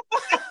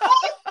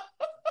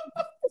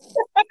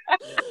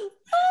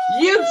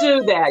 You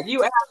do that.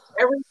 You ask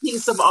every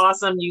piece of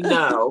awesome you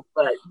know.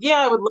 But yeah,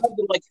 I would love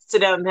to like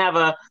sit down and have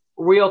a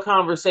real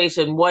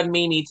conversation, one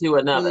Mimi to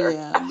another.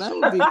 Yeah, that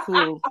would be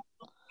cool.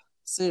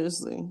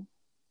 Seriously.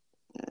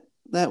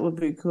 That would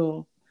be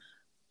cool.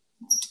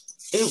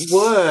 It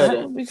would.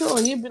 That would be cool.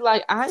 And you'd be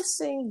like, I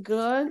sing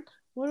good.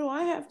 What do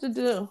I have to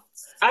do?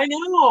 I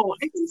know.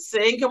 I can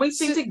sing. Can we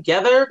sing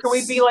together? Can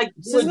we be like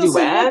do a duet? You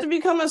have to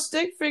become a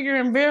stick figure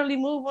and barely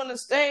move on the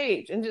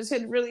stage and just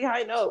hit really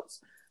high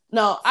notes.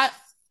 No,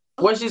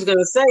 what she's going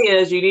to say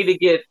is you need to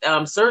get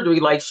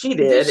surgery like she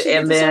did.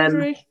 And then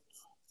surgery?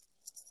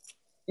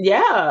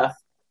 Yeah.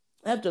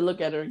 I have to look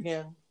at her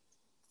again.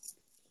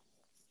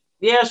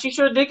 Yeah, she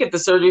sure did get the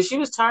surgery. She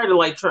was tired of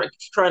like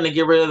trying to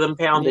get rid of them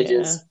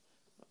poundages.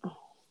 Yeah.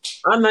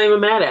 I'm not even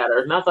mad at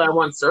her. Not that I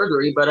want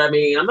surgery, but I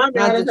mean, I'm not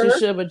mad at her. You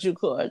should, but you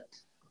could.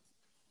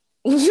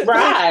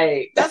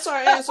 Right. That's our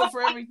answer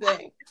for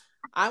everything.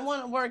 I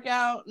want to work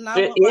out, and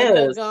I want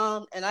my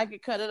gum, and I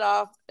could cut it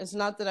off. It's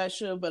not that I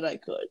should, but I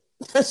could.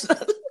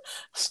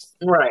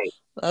 Right.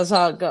 That's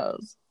how it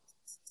goes.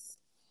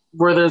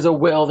 Where there's a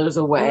will, there's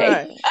a way.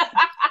 Right.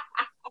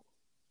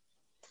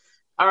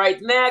 All right,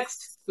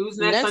 next. Who's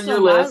next on your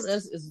list? My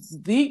list is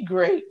the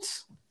great,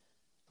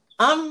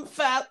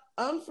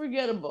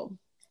 unforgettable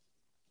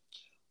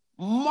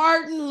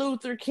Martin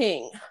Luther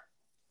King.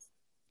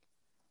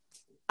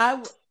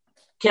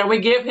 Can we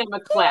give him a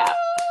clap?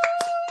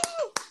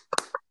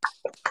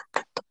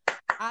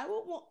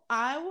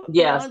 I would.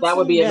 Yes, that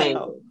would be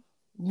amazing.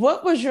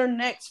 What was your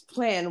next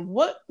plan?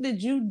 What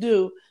did you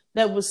do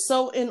that was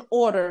so in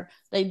order?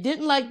 They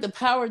didn't like the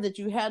power that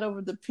you had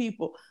over the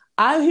people.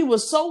 He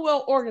was so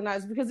well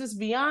organized because it's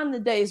beyond the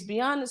day, it's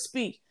beyond the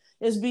speech,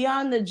 it's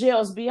beyond the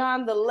jail, it's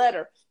beyond the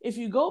letter. If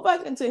you go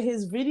back into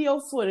his video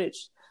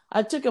footage,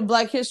 I took a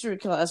Black History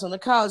class on the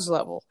college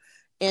level,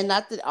 And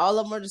not that all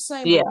of them are the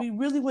same, Yeah. but we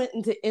really went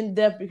into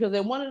in-depth because they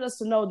wanted us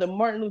to know that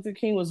Martin Luther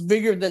King was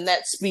bigger than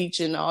that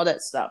speech and all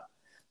that stuff.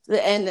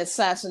 And the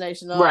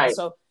assassination and all Right. that.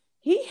 So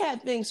he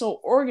had things so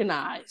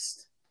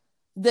organized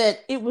that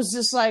it was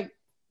just like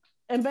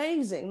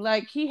amazing.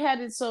 Like he had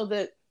it so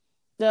that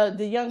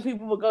the young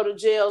people would go to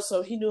jail,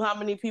 so he knew how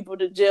many people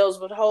the jails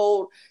would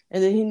hold,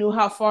 and then he knew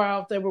how far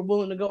out they were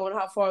willing to go and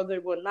how far they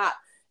were not.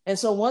 And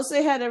so once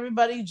they had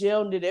everybody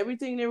jailed and did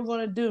everything they were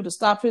going to do to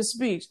stop his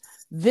speech,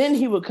 then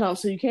he would come,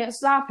 so you can't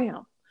stop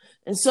him.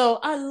 And so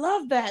I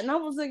love that. And I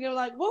was thinking,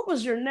 like, what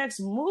was your next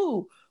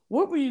move?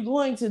 What were you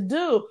going to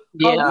do?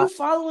 Yeah. Are you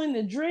following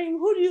the dream?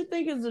 Who do you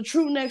think is the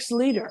true next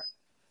leader?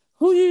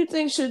 Who do you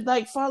think should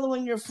like follow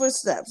in your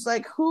footsteps?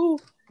 Like who,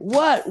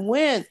 what,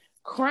 when?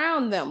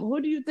 Crown them. Who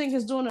do you think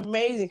is doing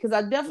amazing? Because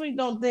I definitely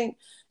don't think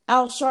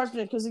Al Sharpton,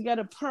 because he got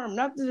a perm.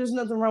 Not that there's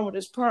nothing wrong with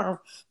his perm,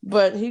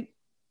 but he.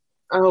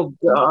 Oh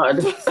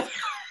God.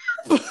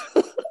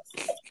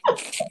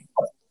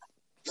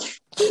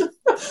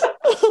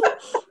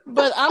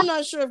 But I'm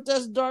not sure if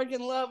that's Dark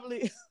and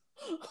Lovely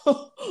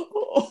or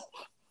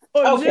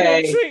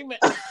Okay. General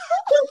Treatment.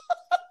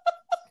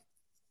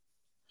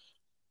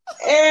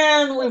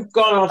 And we've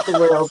gone off the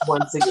rails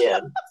once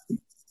again.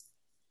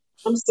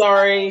 I'm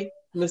sorry,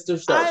 Mr.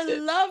 I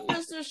Sharpton. love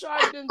Mr.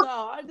 Sharpton,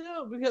 though. I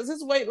do, because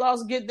his weight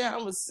loss get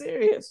down was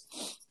serious.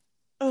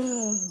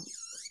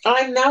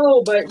 I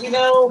know, but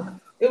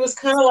it was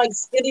kind of like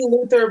Skinny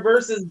Luther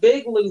versus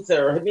Big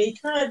Luther. I mean, he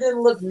kind of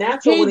didn't look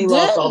natural when he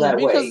lost all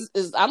that weight.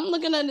 Because I'm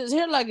looking at his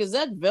hair like, is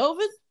that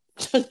velvet?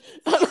 I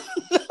don't know.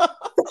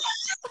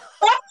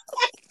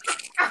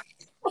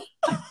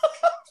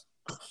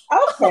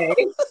 Okay.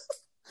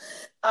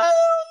 I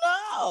don't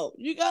know.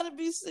 You got to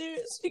be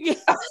serious. You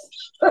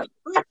gotta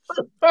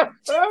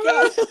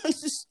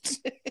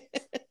understand.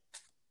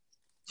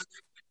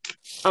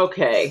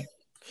 Okay.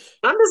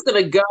 I'm just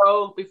going to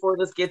go before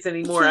this gets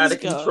any more out of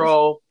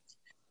control.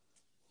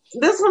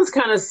 This one's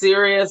kind of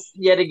serious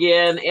yet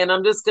again, and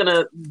I'm just going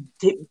to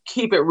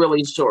keep it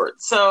really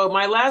short. So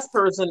my last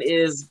person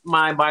is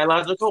my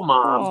biological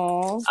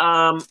mom.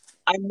 I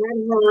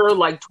met her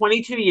like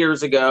 22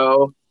 years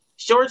ago.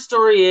 Short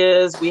story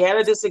is we had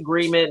a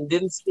disagreement and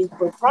didn't speak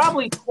for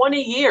probably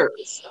 20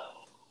 years.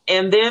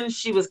 And then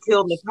she was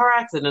killed in a car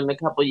accident a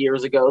couple of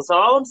years ago. So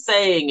all I'm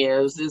saying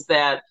is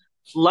that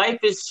life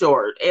is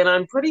short. And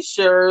I'm pretty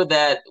sure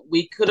that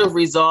we could have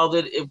resolved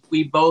it if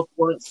we both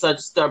weren't such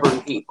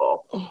stubborn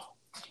people.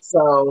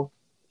 So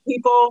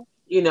people,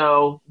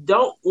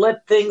 don't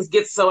let things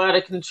get so out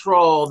of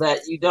control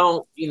that you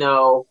don't,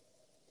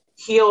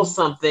 heal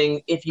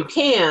something if you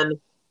can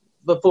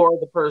before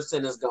the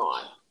person is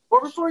gone.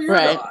 Or before you're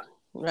gone.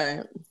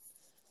 Right.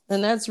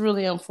 And that's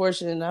really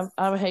unfortunate.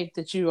 I hate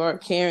that you are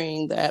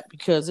carrying that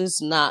because it's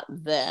not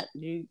that.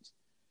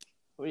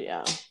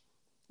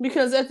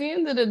 Because at the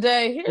end of the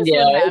day, here's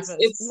what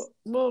happens.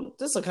 We'll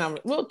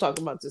talk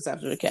about this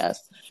after the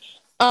cast.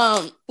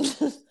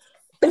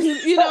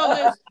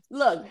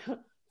 Look,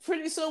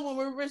 pretty soon when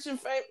we're rich and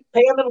famous,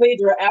 Pam and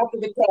Leader after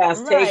the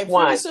cast, take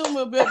one. Pretty soon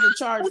we'll be able to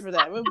charge for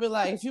that. We'll be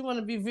like, if you want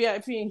to be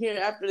VIP in here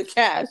after the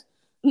cast,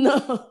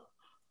 no.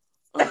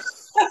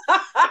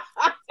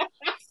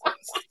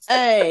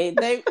 Hey,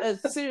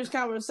 serious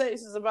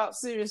conversations about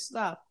serious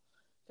stuff.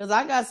 Because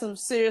I got some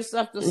serious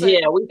stuff to say.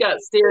 Yeah, we got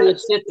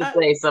serious shit to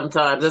say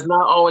sometimes. It's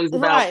not always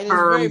about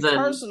terms and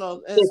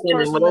personal. It's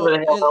personal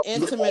and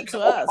intimate to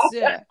us.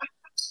 Yeah.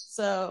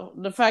 So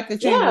the fact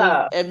that you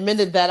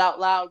admitted that out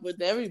loud with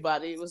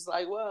everybody was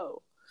like,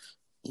 whoa.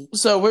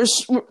 So we're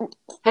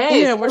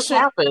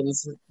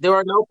happens. There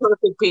are no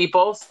perfect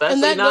people, especially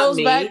and that not goes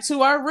me. Back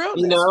to our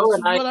realness.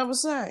 What I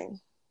was saying.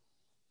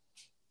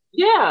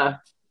 Yeah.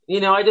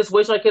 I just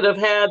wish I could have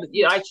had,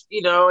 I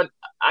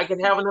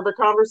could have another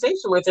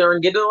conversation with her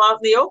and get it out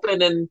in the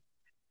open and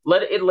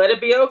let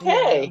it be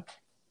okay.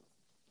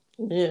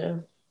 Yeah.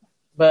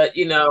 But,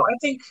 I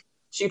think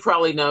she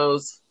probably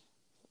knows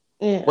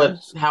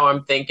how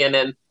I'm thinking.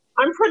 And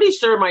I'm pretty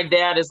sure my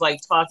dad is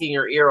like talking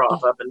her ear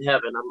off up in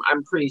heaven.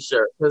 I'm pretty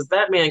sure because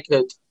that man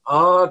could.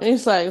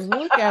 He's like,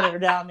 look at her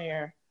down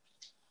there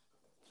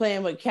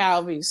playing with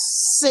Calvi,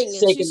 singing.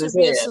 Shaking she should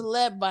be a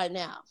celeb by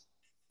now.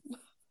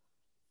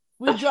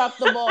 We dropped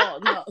the ball.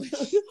 No.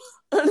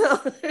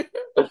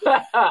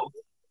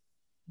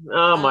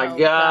 Oh my gosh.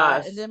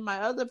 God. And then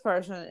my other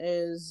person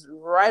is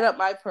right up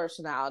my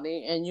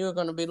personality. And you're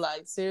going to be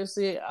like,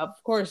 seriously? Of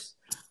course.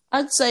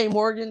 I'd say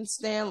Morgan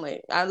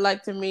Stanley. I'd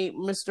like to meet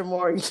Mr.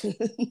 Morgan.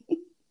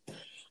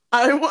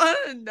 I want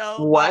to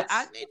know. What?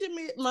 I need to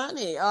meet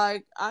money.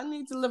 Like, I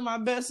need to live my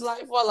best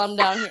life while I'm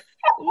down here.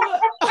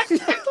 What?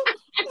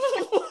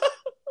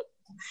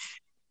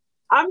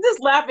 I'm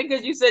just laughing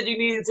because you said you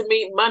needed to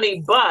meet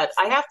money, but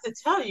I have to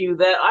tell you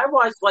that I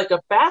watched like a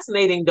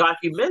fascinating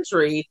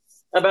documentary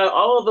about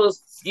all of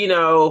those,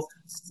 billionaires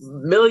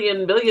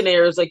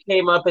that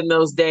came up in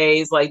those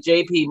days, like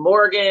J.P.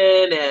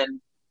 Morgan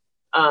and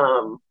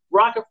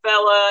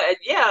Rockefeller,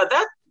 and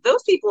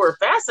those people were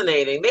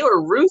fascinating. They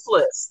were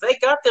ruthless. They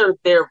got their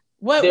green.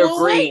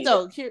 Wait,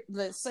 though. Here,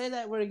 let's say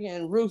that word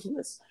again.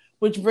 Ruthless.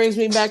 which brings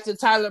me back to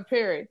Tyler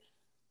Perry.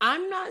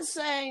 I'm not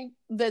saying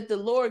that the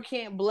Lord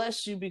can't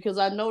bless you, because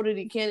I know that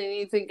he can and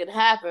anything can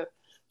happen.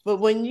 But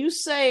when you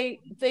say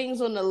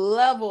things on the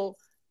level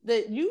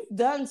that you've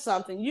done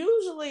something,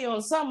 usually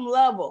on some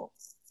level,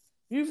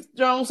 you've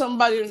thrown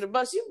somebody under the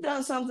bus, you've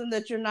done something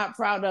that you're not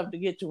proud of to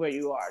get to where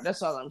you are.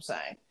 That's all I'm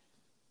saying.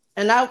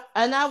 And I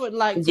would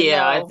like to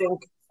know. I think.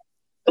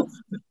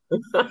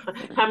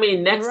 How many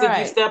necks did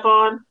you step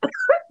on?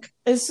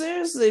 And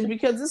seriously,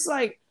 because it's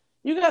like,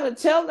 you got to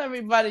tell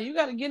everybody, you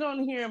got to get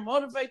on here and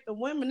motivate the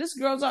women. This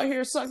girl's out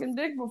here sucking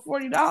dick for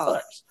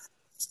 $40.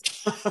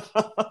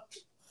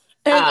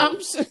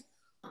 And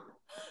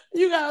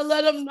you got to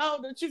let them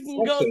know that you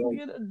can go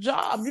get a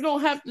job. You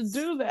don't have to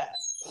do that.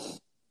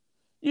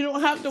 You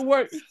don't have to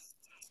work.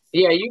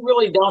 Yeah, you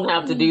really don't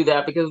have to do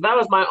that, because if that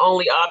was my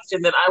only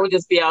option, then I would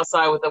just be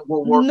outside with a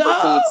 "will work for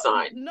food"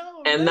 sign.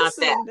 Not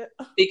that.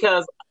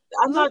 Because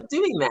I'm not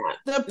doing that.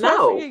 The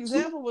perfect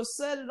example was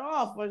Set It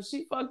Off. When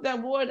she fucked that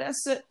boy,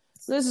 that's it.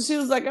 Listen, she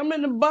was like, I'm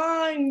in the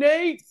bind,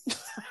 Nate.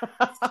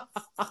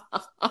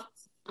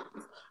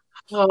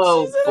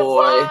 Oh,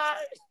 boy.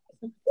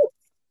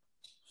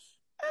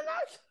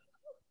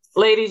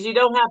 Ladies, you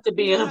don't have to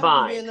be in a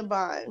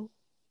bind.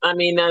 I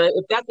mean,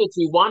 if that's what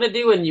you want to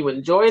do and you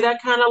enjoy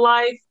that kind of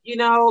life,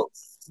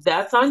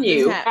 that's on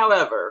you.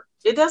 However,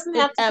 it doesn't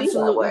have to be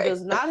that way. Absolutely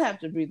does not have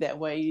to be that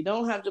way. You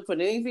don't have to put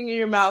anything in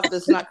your mouth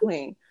that's not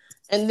clean.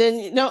 And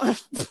then,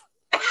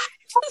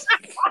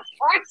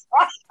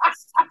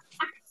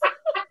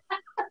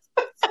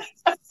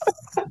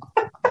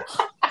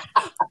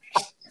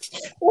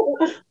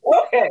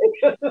 Okay.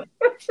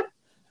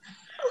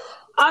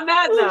 On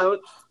that note,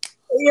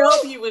 we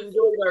hope you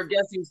enjoyed our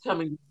Guess Who's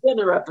Coming to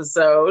Dinner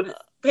episode.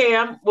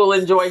 Pam will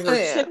enjoy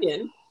her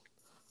chicken.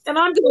 And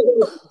I'm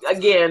going to,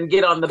 again,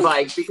 get on the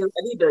bike, because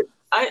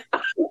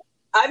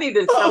I need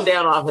to come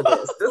down off of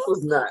this. This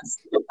was nuts.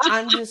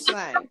 I'm just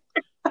saying.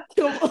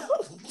 Come on.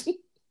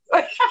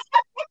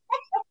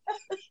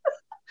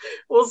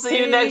 We'll see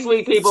you next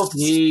week, people.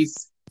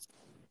 Peace.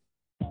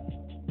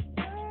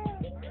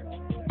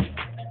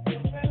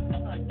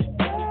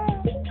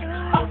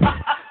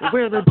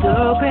 We're the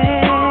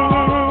dopest.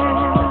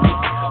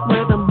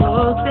 We're the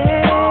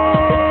mostest.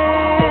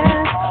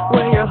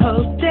 We're your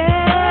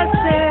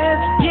hostesses.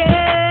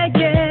 Yeah.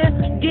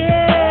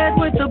 Get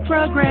with the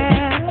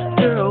program.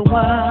 Girl,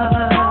 why?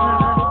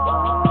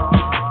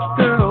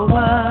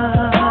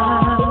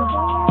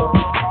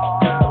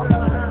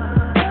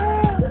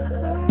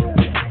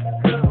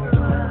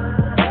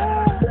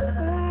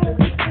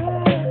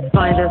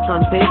 Find us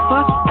on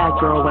Facebook at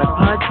Girl Web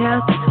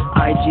Podcast,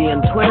 IG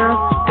and Twitter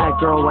at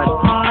Girl Web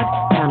Pod,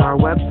 and our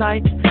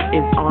website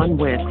is on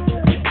Wix.